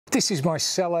This is my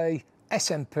Selle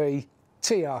SMP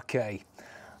TRK.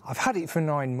 I've had it for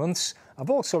 9 months. I've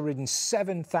also ridden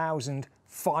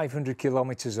 7,500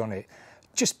 kilometres on it.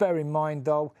 Just bear in mind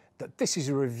though that this is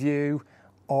a review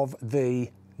of the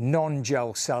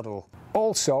non-gel saddle.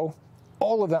 Also,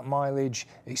 all of that mileage,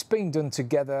 it's been done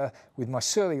together with my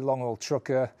Selle long haul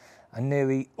trucker, and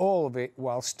nearly all of it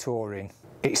whilst touring.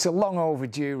 It's a long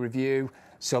overdue review,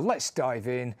 so let's dive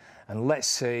in and let's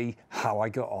see how I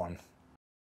got on.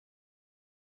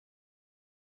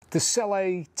 The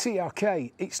Selle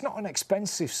TRK, it's not an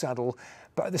expensive saddle,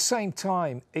 but at the same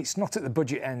time, it's not at the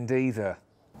budget end either.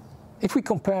 If we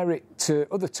compare it to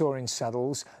other touring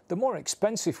saddles, the more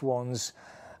expensive ones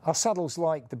are saddles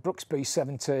like the Brooks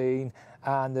B17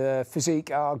 and the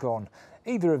Physique Argon.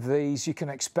 Either of these you can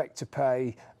expect to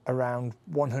pay around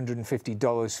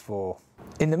 $150 for.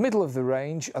 In the middle of the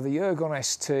range are the Ergon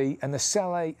ST and the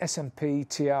Selle SMP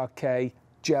TRK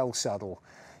gel saddle.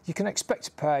 You can expect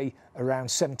to pay around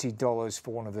 $70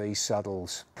 for one of these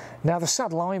saddles. Now the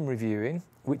saddle I'm reviewing,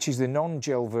 which is the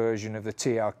non-gel version of the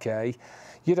TRK,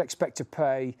 you'd expect to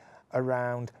pay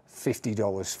around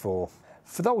 $50 for.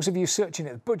 For those of you searching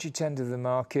at the budget end of the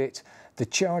market, the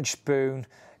charge spoon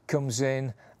comes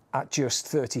in at just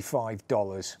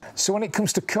 $35. So when it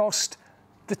comes to cost,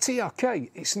 the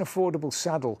TRK, it's an affordable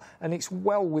saddle and it's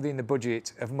well within the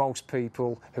budget of most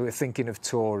people who are thinking of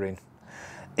touring.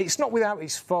 It's not without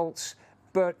its faults,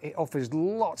 but it offers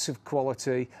lots of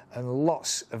quality and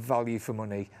lots of value for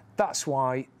money. That's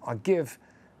why I give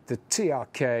the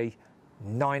TRK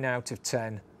 9 out of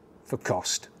 10 for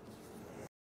cost.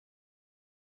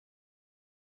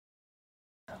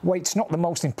 Weight's not the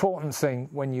most important thing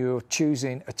when you're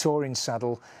choosing a touring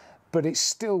saddle, but it's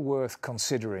still worth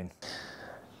considering.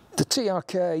 The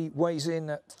TRK weighs in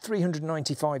at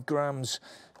 395 grams,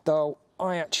 though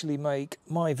I actually make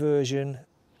my version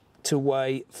to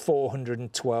weigh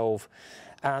 412,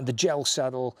 and the gel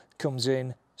saddle comes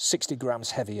in 60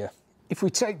 grams heavier. If we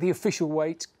take the official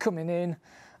weight coming in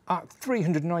at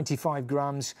 395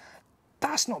 grams,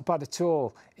 that's not bad at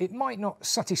all. It might not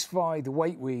satisfy the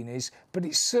weight weenies, but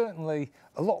it's certainly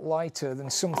a lot lighter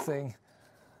than something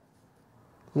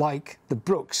like the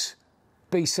Brooks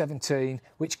B17,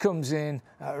 which comes in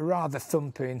at a rather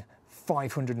thumping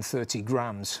 530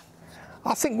 grams.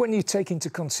 I think when you take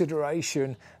into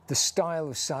consideration the style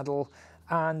of saddle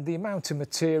and the amount of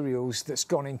materials that's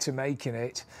gone into making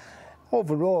it,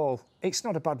 overall, it's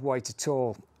not a bad weight at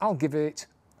all. I'll give it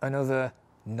another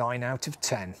 9 out of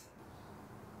 10.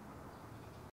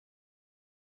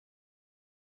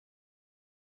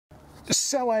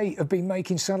 Selle have been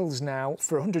making saddles now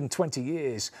for 120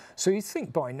 years, so you'd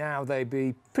think by now they'd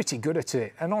be pretty good at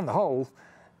it, and on the whole,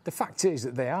 the fact is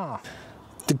that they are.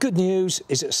 The good news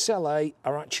is that Selle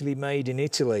are actually made in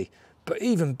Italy, but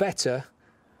even better,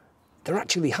 they're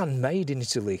actually handmade in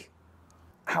Italy.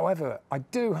 However, I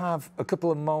do have a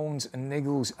couple of moans and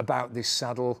niggles about this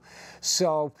saddle,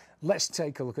 so let's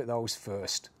take a look at those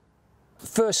first.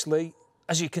 Firstly,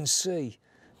 as you can see,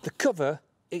 the cover,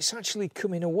 it's actually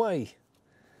coming away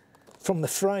from the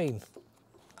frame.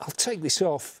 I'll take this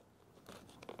off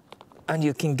and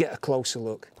you can get a closer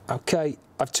look. Okay,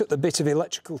 I've took the bit of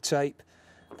electrical tape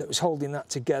that was holding that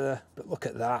together, but look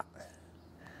at that.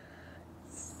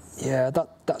 Yeah,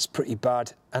 that's pretty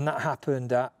bad, and that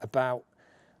happened at about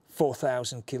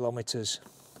 4,000 kilometres.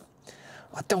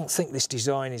 I don't think this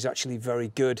design is actually very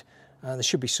good, and there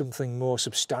should be something more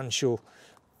substantial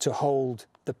to hold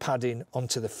the padding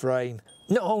onto the frame.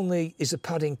 Not only is the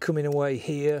padding coming away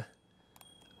here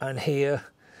and here,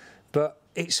 but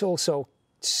it's also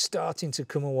starting to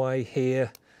come away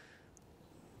here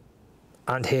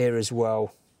and here as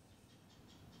well.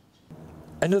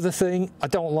 Another thing I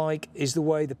don't like is the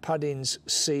way the padding's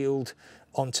sealed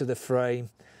onto the frame.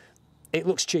 It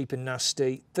looks cheap and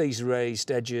nasty. These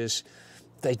raised edges,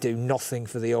 they do nothing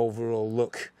for the overall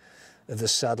look of the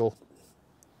saddle.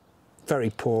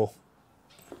 Very poor.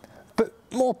 But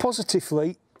more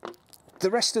positively,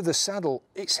 the rest of the saddle,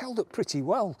 it's held up pretty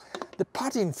well. The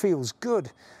padding feels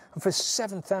good, and for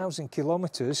 7,000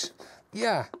 kilometres,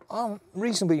 yeah, I'm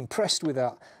reasonably impressed with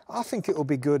that. I think it'll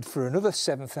be good for another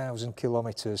 7,000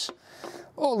 kilometres.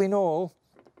 All in all,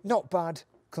 not bad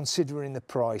considering the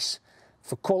price.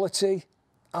 For quality,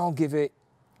 I'll give it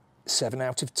 7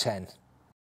 out of 10.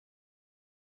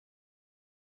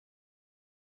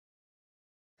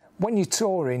 When you're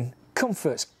touring,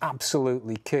 comfort's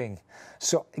absolutely king.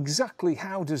 So exactly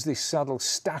how does this saddle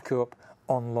stack up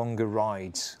on longer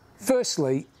rides?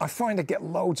 Firstly, I find I get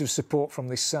loads of support from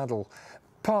this saddle,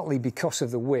 partly because of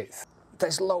the width.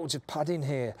 There's loads of padding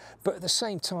here, but at the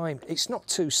same time, it's not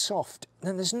too soft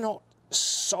and there's not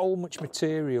so much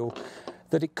material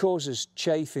that it causes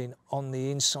chafing on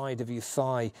the inside of your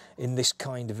thigh in this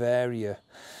kind of area.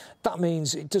 That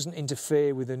means it doesn't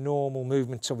interfere with the normal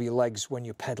movement of your legs when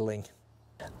you're pedalling.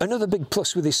 Another big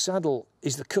plus with this saddle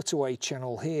is the cutaway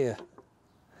channel here.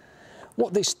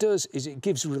 What this does is it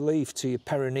gives relief to your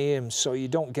perineum so you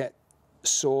don't get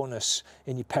soreness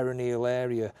in your perineal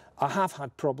area. I have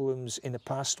had problems in the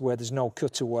past where there's no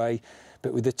cutaway,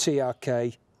 but with the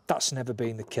TRK that's never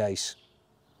been the case.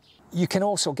 You can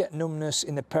also get numbness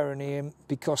in the perineum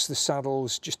because the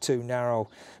saddle's just too narrow,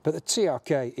 but the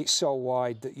TRK, it's so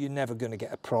wide that you're never going to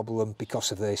get a problem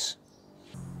because of this.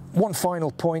 One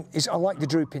final point is I like the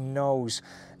drooping nose.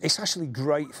 It's actually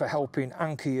great for helping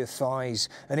anchor your thighs,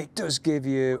 and it does give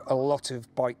you a lot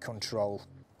of bike control.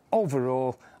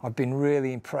 Overall, I've been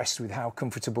really impressed with how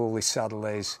comfortable this saddle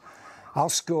is. I'll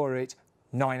score it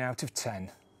 9 out of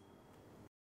 10.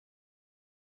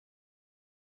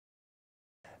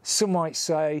 Some might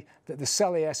say that the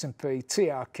Selle SMP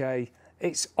TRK,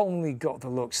 it's only got the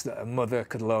looks that a mother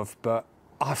could love, but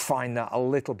I find that a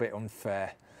little bit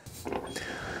unfair.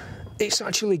 It's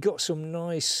actually got some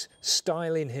nice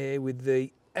styling here with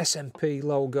the SMP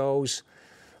logos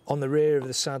on the rear of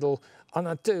the saddle, and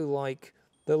I do like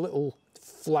the little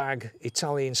flag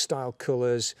Italian style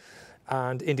colours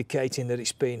and indicating that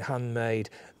it's been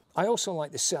handmade. I also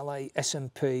like the Selle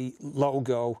SMP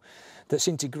logo that's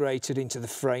integrated into the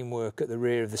framework at the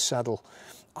rear of the saddle.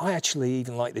 I actually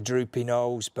even like the droopy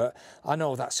nose, but I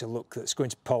know that's a look that's going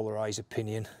to polarise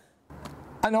opinion.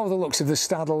 I know the looks of the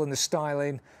saddle and the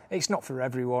styling, it's not for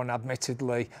everyone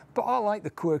admittedly, but I like the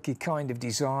quirky kind of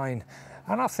design,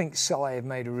 and I think Selle have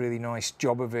made a really nice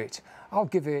job of it. I'll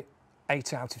give it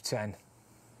 8 out of 10.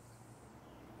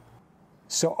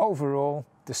 So overall,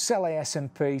 the Selle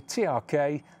SMP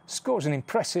TRK scores an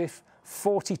impressive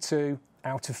 42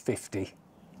 out of 50.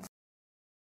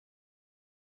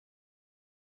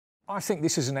 I think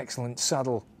this is an excellent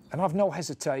saddle, and I've no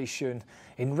hesitation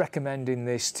in recommending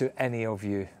this to any of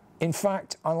you. In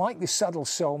fact, I like this saddle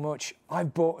so much, I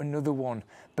bought another one,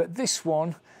 but this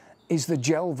one is the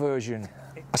gel version.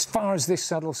 As far as this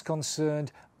saddle's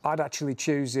concerned, I'd actually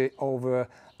choose it over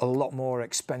a lot more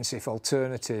expensive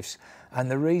alternatives, and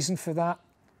the reason for that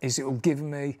is it will give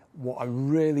me what I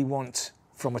really want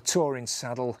from a touring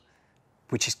saddle,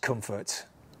 which is comfort.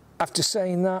 After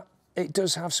saying that, it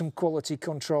does have some quality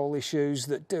control issues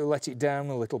that do let it down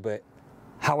a little bit.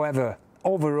 However,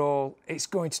 overall, it's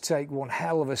going to take one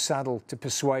hell of a saddle to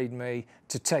persuade me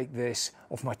to take this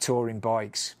off my touring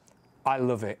bikes. I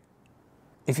love it.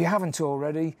 If you haven't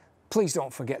already, please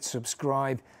don't forget to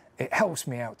subscribe. It helps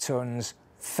me out tons.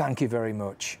 Thank you very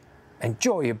much.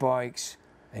 Enjoy your bikes,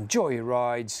 enjoy your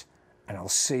rides, and I'll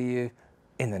see you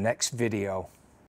in the next video.